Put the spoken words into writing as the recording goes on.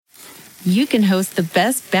you can host the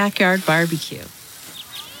best backyard barbecue.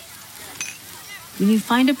 When you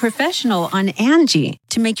find a professional on Angie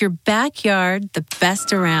to make your backyard the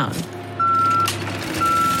best around.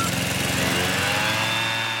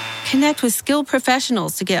 Connect with skilled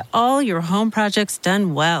professionals to get all your home projects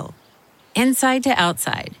done well. Inside to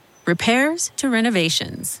outside, repairs to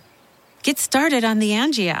renovations. Get started on the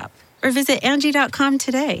Angie app or visit Angie.com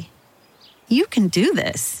today. You can do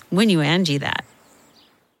this when you Angie that.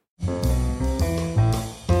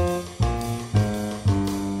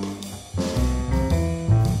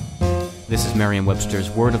 This is Merriam-Webster's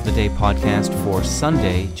Word of the Day podcast for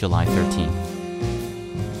Sunday, July 13th.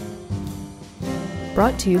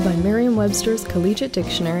 Brought to you by Merriam-Webster's Collegiate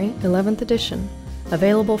Dictionary, 11th edition.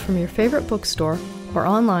 Available from your favorite bookstore or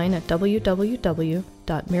online at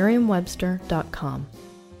www.merriam-webster.com.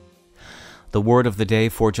 The word of the day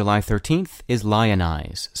for July 13th is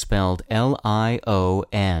lionize, spelled L-I-O-N-I-Z-E.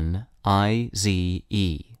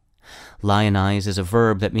 Lionize is a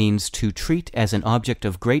verb that means to treat as an object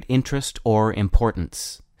of great interest or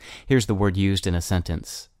importance. Here's the word used in a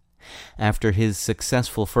sentence. After his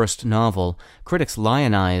successful first novel, critics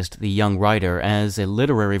lionized the young writer as a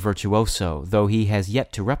literary virtuoso, though he has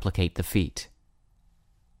yet to replicate the feat.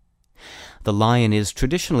 The lion is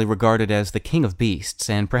traditionally regarded as the king of beasts,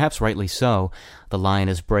 and perhaps rightly so. The lion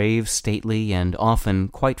is brave, stately, and often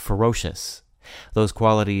quite ferocious. Those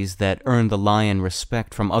qualities that earned the lion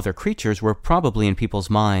respect from other creatures were probably in people's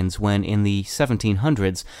minds when, in the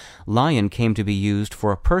 1700s, lion came to be used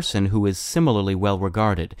for a person who is similarly well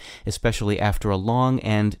regarded, especially after a long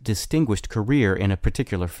and distinguished career in a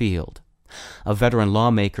particular field. A veteran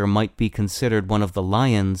lawmaker might be considered one of the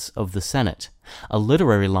lions of the Senate. A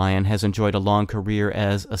literary lion has enjoyed a long career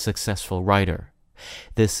as a successful writer.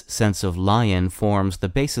 This sense of lion forms the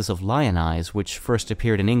basis of lionize, which first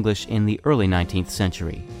appeared in English in the early 19th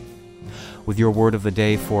century. With your word of the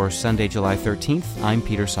day for Sunday, July 13th, I'm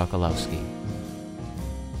Peter Sokolowski.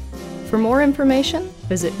 For more information,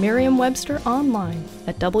 visit Merriam-Webster online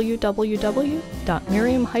at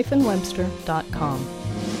www.merriam-webster.com.